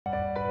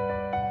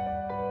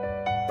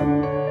Hi,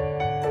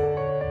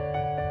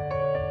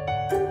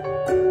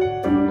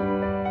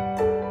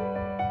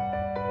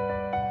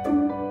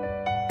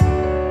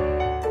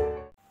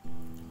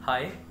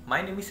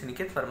 my name is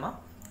Aniket Verma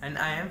and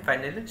I am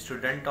final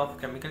student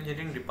of Chemical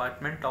Engineering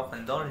Department of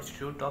Indore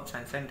Institute of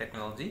Science and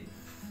Technology.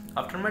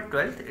 After my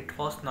 12th, it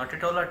was not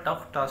at all a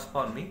tough task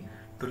for me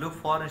to look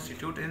for an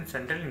institute in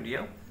Central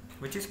India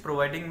which is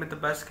providing me the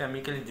best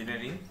chemical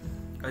engineering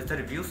as the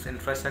reviews,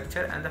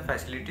 infrastructure and the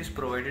facilities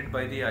provided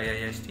by the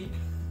IIST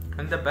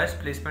and the best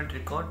placement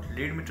record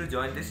lead me to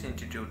join this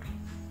institute.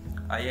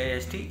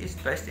 IIST is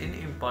best in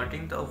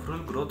imparting the overall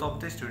growth of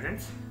the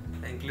students,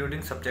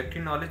 including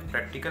subjective knowledge,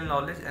 practical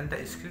knowledge and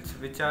the skills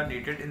which are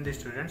needed in the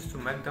students to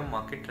make them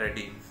market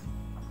ready.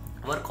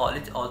 Our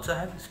college also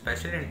has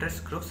special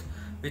interest groups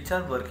which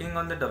are working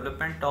on the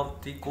development of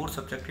the core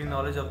subjective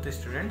knowledge of the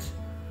students,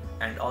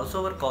 and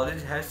also our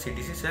college has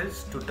CDC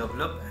cells to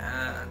develop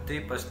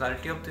the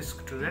personality of the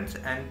students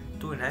and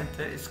to enhance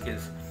their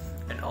skills,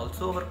 and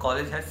also our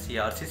college has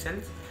CRC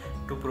cells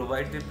to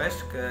provide the best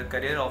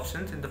career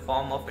options in the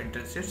form of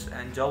internships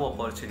and job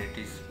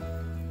opportunities.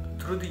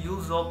 Through the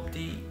use of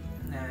the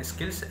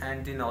skills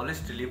and the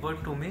knowledge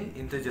delivered to me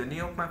in the journey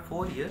of my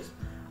 4 years,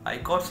 I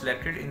got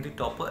selected in the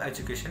topper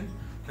education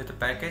with a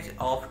package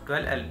of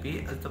 12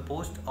 LP as the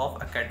post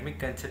of academic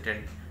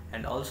consultant,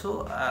 and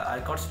also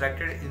I got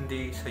selected in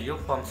the Sanyog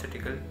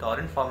Pharmaceutical,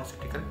 Torrent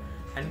Pharmaceutical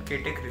and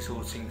Ktek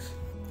resourcings.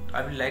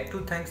 I would like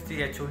to thank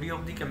the HOD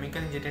of the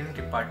Chemical Engineering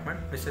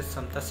Department, Mrs.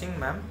 Samta Singh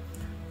ma'am,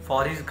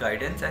 for his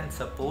guidance and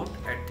support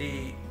at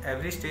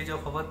every stage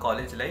of our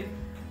college life,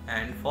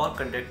 and for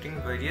conducting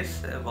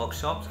various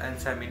workshops and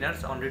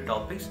seminars on the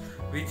topics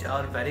which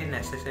are very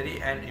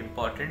necessary and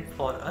important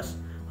for us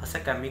as a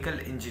chemical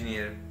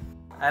engineer.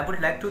 I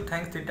would like to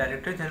thank the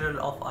Director General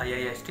of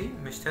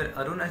IIST, Mr.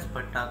 Arun S.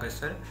 Bhatnagar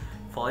sir,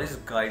 for his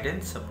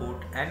guidance,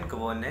 support and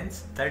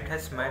governance that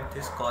has made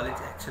this college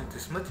excel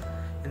this much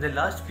in the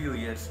last few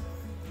years,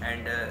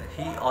 and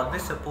he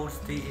always supports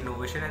the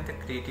innovation and the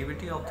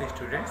creativity of the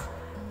students,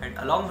 and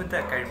along with the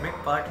academic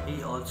part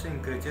he also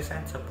encourages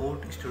and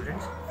supports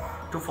students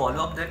to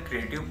follow up their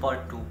creative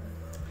part too,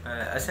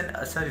 as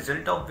a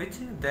result of which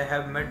they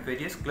have met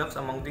various clubs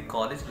among the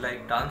college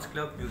like dance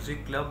club,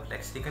 music club,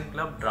 lexicon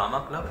club,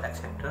 drama club,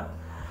 etc.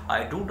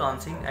 I do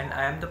dancing and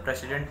I am the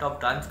president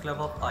of dance club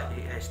of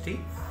IIST,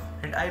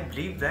 and I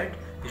believe that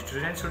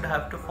students should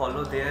have to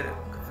follow their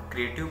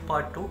creative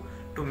part too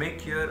to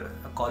make your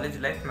college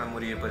life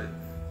memorable.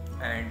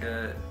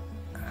 And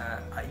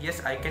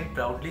yes, I can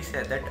proudly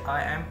say that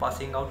I am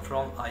passing out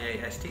from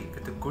IIST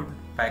with a good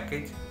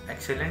package,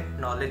 excellent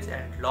knowledge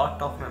and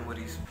lot of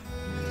memories.